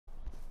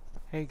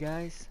Hey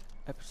guys,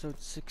 episode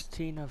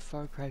 16 of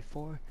Far Cry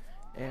 4,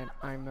 and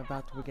I'm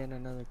about to begin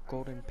another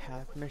Golden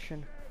Path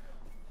mission.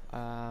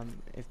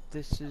 If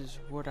this is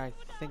what I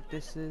think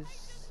this is...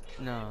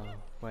 No,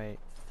 wait.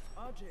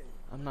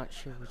 I'm not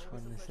sure which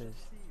one this is.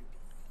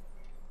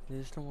 Is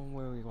this the one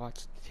where we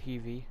watch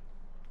TV?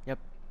 Yep.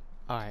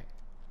 Alright.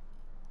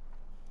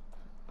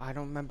 I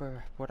don't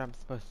remember what I'm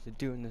supposed to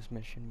do in this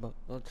mission, but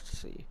let's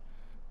see.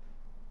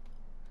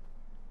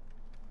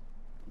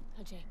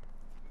 Ajay,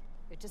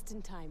 you're just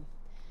in time.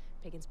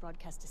 Pagan's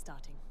broadcast is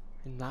starting.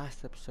 In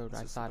last episode,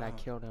 I thought I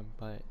killed him,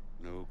 but...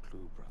 No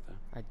clue, brother.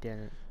 I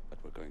didn't. But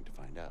we're going to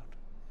find out.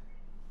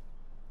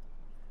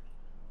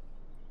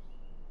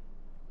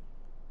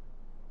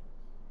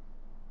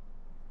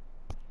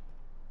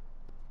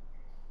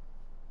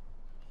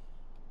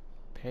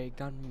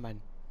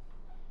 Gunman.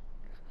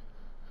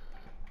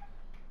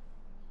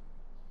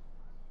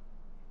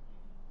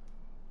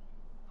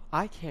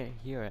 I can't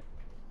hear it.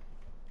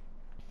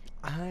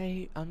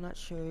 I'm not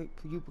sure,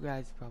 you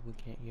guys probably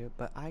can't hear it,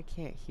 but I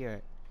can't hear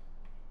it.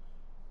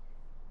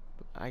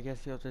 I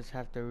guess you'll just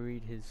have to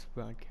read his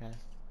broadcast.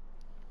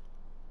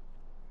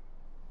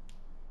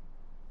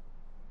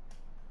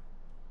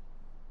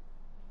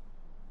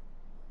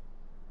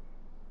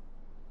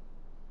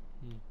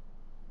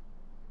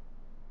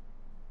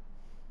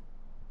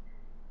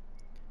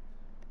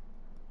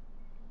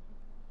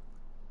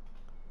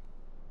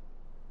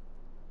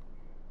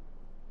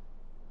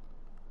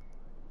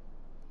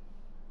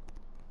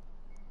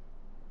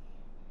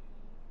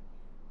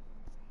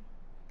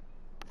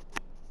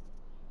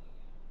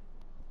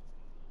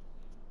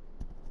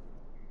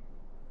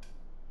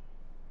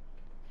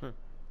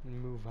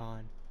 Move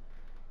on.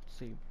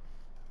 See,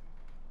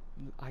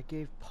 I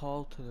gave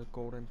Paul to the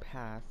Golden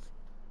Path,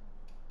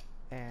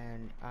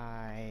 and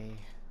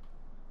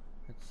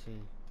let's see,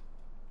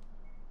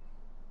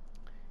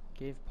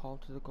 gave Paul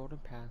to the Golden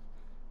Path,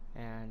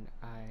 and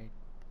I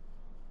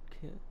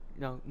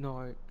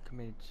I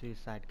committed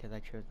suicide because I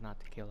chose not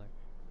to kill her.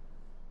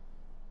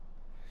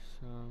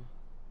 So,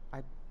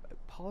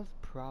 Paul's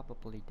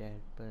probably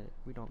dead, but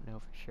we don't know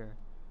for sure.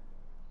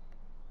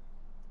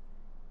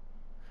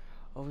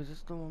 Oh, is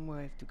this the one where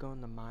I have to go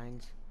in the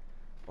mines?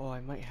 Oh, I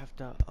might have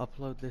to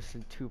upload this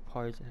in 2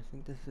 parts. I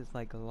think this is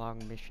like a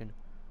long mission.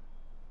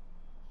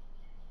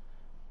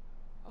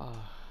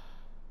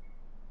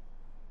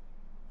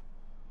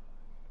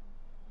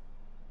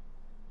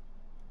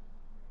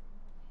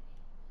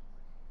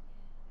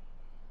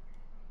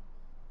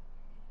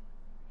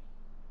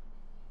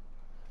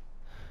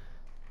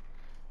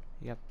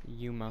 Yep,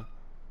 Yuma.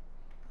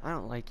 I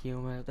don't like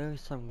Yuma.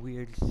 There's some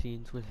weird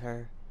scenes with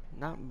her.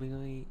 Not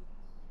really.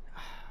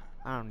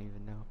 I don't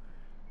even know.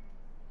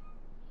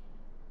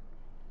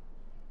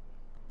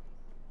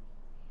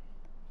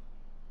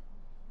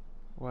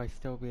 Will I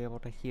still be able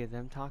to hear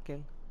them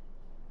talking?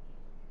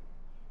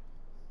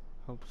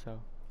 Hope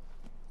so.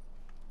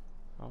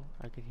 Oh,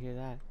 I could hear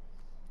that.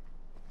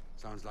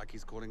 Sounds like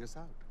he's calling us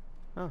out.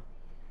 Oh,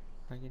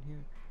 I can hear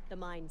it. The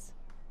mines.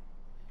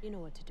 You know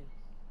what to do.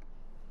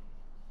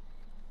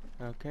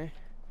 Okay.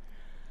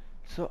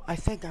 So I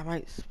think I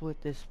might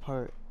split this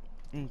part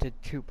into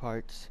 2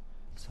 parts.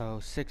 So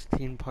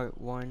 16 part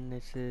 1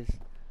 this is,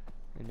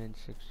 and then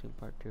 16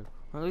 part 2.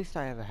 Or at least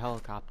I have a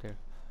helicopter.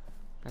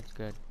 That's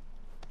good.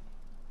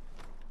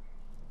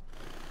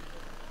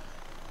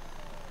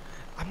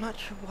 I'm not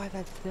sure why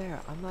that's there.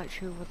 I'm not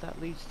sure what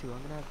that leads to.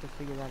 I'm gonna have to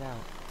figure that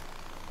out.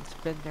 It's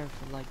been there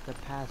for like the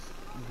past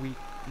week,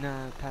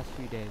 past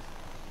few days.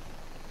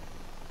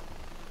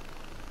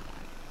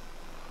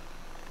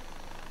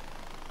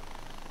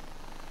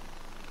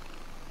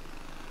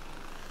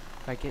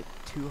 If I get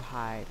too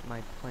high,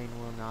 my plane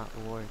will not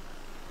work.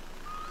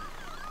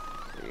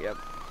 Yep.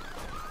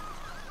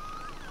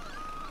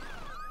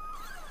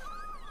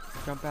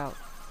 Jump out.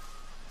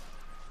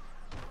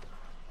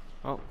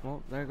 Oh,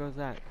 well, there goes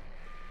that.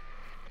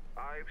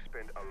 I've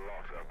spent a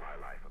lot of my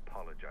life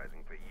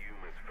apologizing for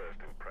Yuma's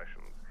first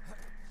impressions.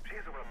 She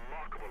has a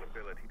remarkable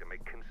ability to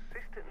make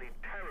consistently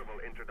terrible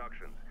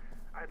introductions.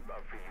 I'd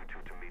love for you two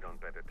to meet on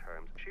better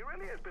terms. She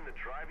really has been the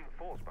driving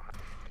force behind...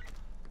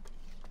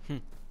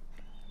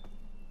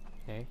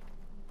 Okay.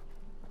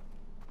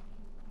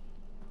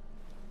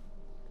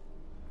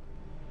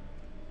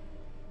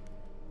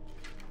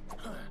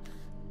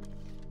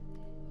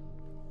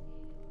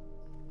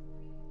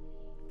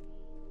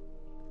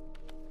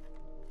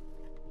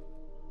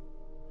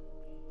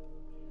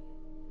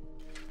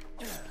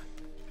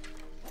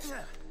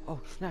 Oh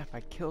snap,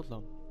 I killed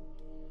them.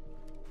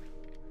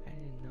 I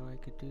didn't know I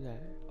could do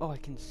that. Oh, I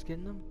can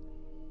skin them?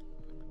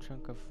 A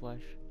chunk of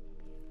flesh.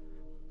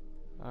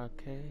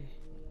 Okay.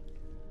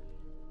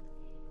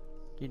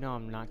 You know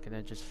I'm not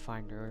gonna just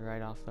find her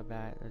right off the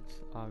bat,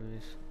 it's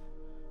obvious.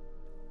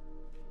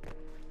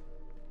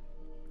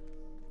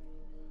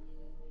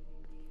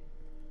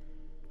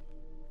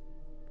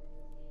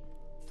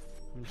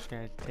 I'm just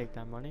gonna take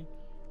that money.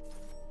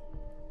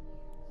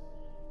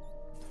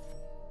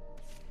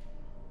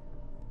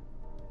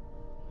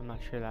 I'm not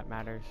sure that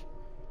matters,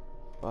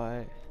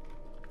 but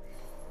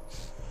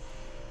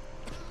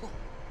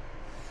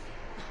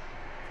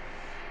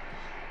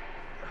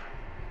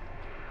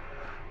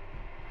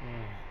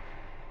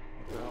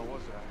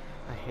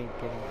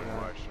paint getting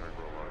dry.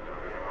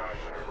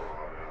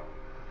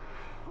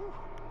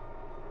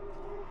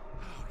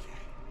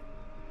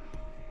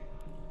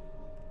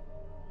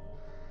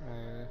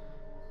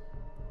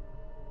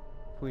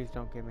 Please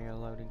don't give me a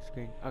loading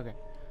screen. Okay.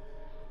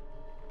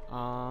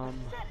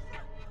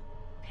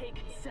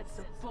 Pagan sets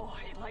a boy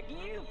like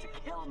you to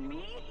kill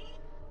me?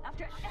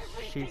 After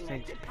everything She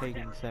thinks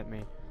Pagan sent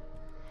me.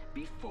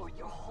 Before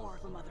your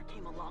horrible mother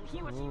came along,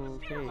 he was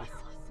fearless.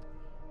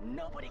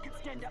 Nobody could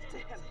stand up to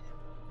him.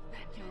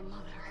 Then your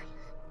mother.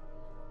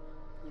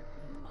 Your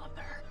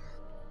mother.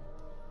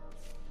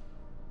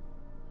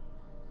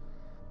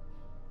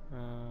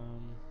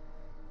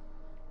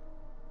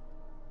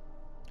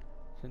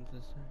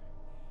 Synthesizer.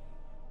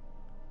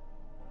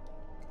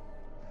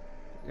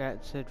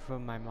 That's it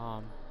from my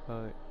mom,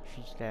 but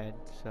she's dead,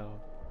 so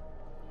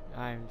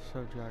I'm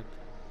so drugged.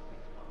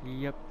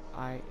 Yep,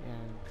 I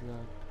am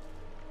drugged.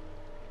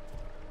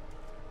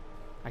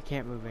 I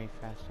can't move any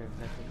faster.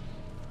 That's it.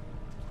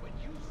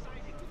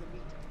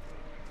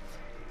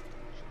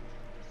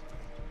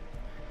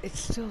 It's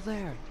still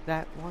there.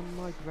 That one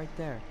mug right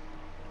there.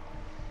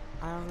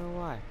 I don't know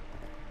why.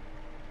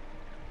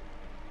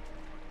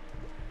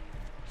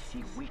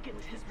 She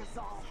weakened his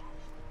resolve.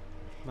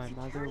 My She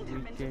mother turned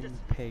him into weakened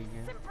this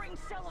Pagan. simpering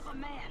shell of a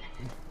man.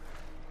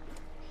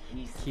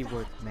 He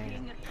Keyword stopped man.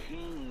 being a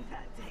king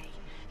that day.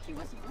 He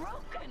was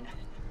broken.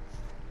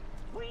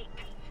 Weak.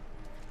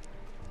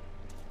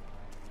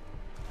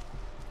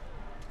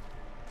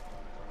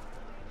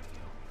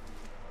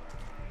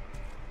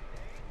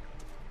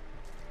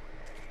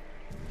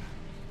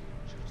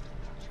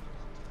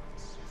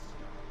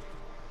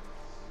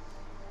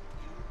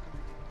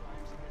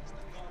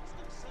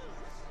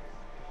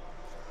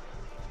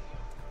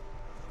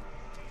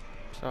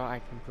 So I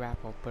can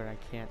grapple, but I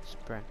can't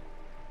sprint.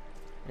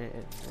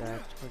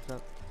 That's what's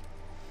up.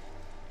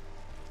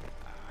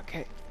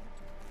 Okay.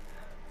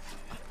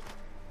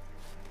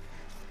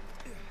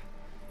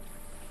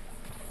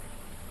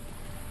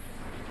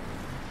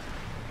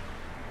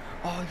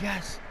 Oh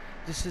yes!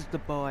 This is the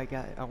bow I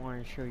got. I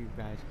want to show you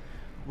guys.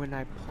 When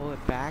I pull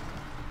it back,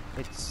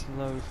 it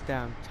slows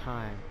down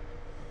time.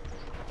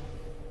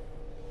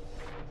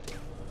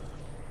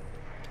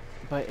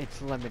 But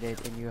it's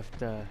limited and you have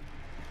to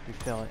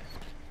refill it,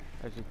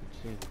 as you can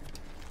see.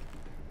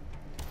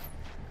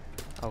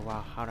 Oh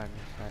wow, how did I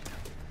miss that?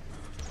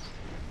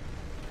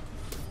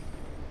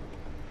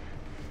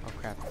 Oh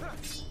crap.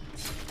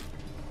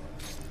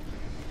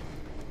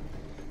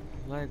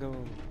 Lego.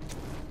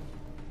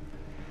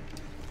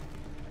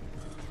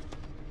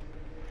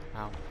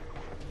 Ow.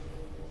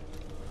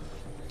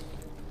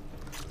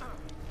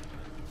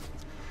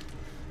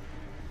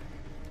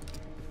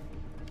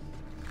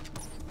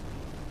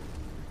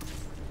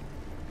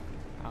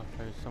 Oh,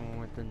 there's someone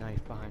with the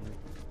knife behind me.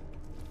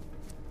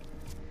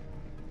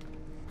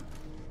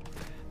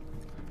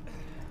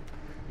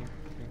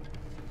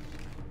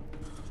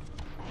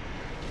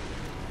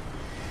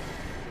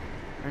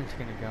 I'm just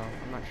gonna go.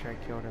 I'm not sure I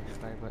killed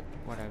everybody, but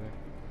whatever.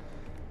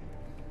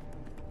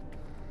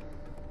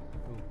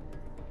 Ooh.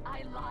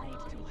 I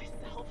lied to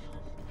myself.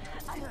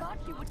 I thought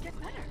he would get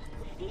better.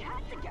 He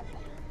had to get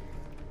better.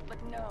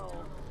 But no.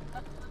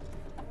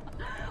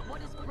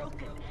 What is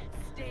broken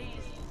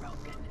stays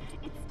broken.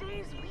 It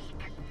stays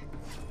weak.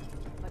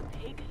 But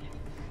Pagan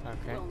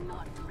will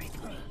not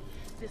break me.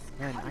 This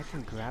Man, I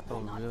can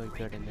grapple really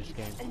good in this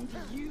game. And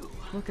you,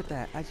 Look at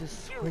that, I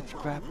just switched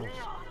grapples.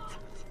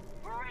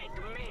 Break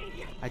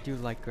me. I do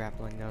like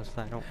grappling though,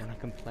 so I don't want to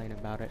complain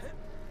about it.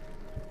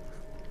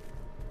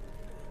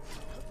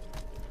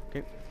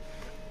 Okay.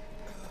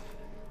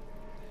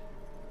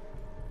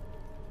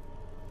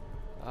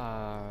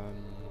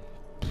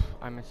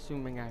 I'm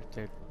assuming I have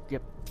to,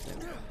 yep.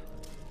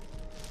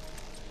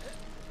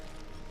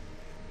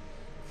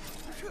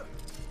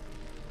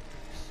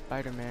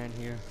 Spider-Man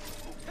here.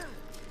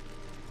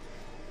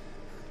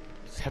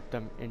 Except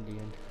I'm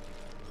Indian.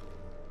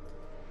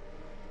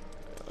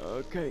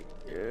 Okay,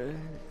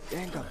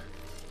 and go.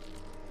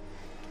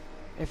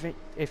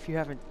 If you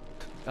haven't,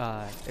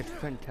 if you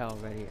couldn't tell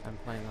already, I'm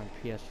playing on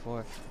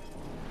PS4.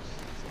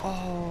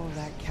 Oh,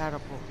 that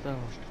catapult though.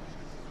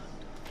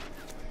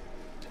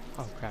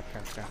 Oh crap.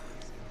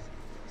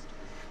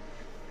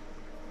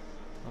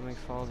 Let me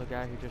follow the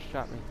guy who just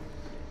shot me.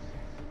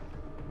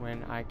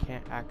 When I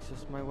can't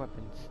access my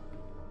weapons.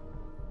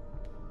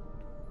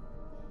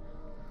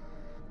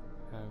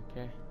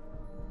 Okay.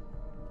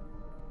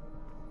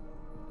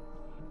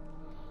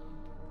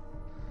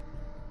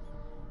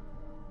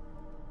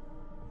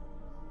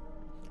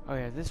 Oh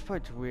yeah, this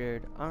part's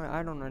weird.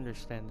 I don't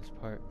understand this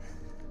part.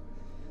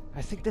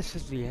 I think this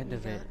is the end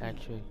of it,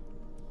 actually.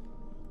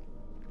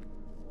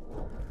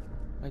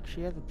 Like,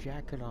 she had the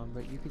jacket on,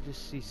 but you could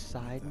just see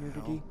side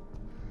nudity.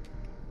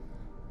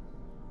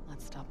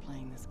 Let's stop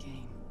playing this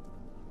game.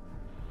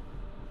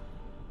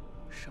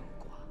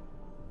 Shokwa.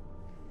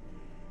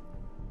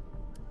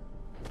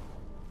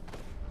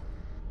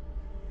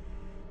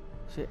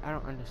 See, I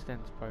don't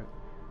understand this part.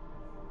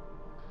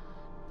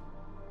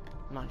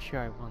 I'm not sure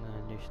I want to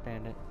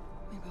understand it.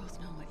 We both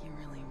know what you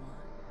really want.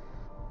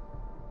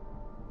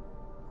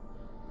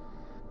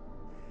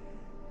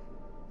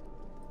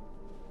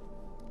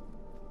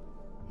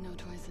 No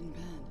toys in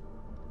bed.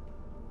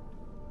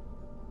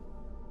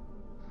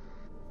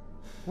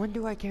 When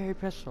do I carry a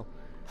pistol?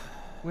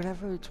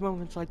 Whenever it's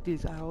moments like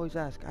these, I always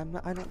ask. I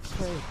don't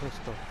carry a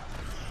pistol.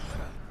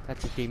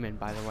 That's a demon,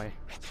 by the way,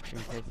 in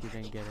case you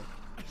didn't get it.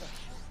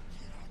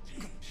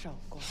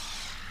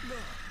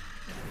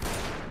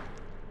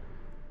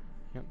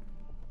 Yep.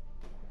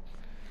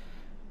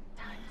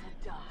 Time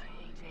to die,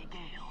 AJ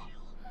Gale.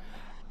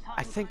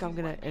 I think I'm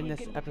gonna end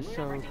this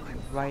episode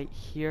right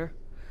here.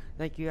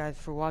 Thank you guys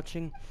for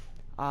watching.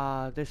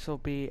 This will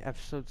be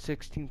episode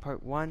 16,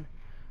 part 1.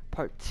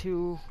 Part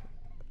 2,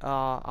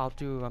 I'll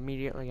do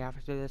immediately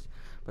after this.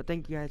 But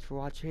thank you guys for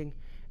watching,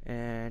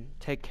 and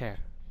take care.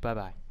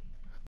 Bye-bye.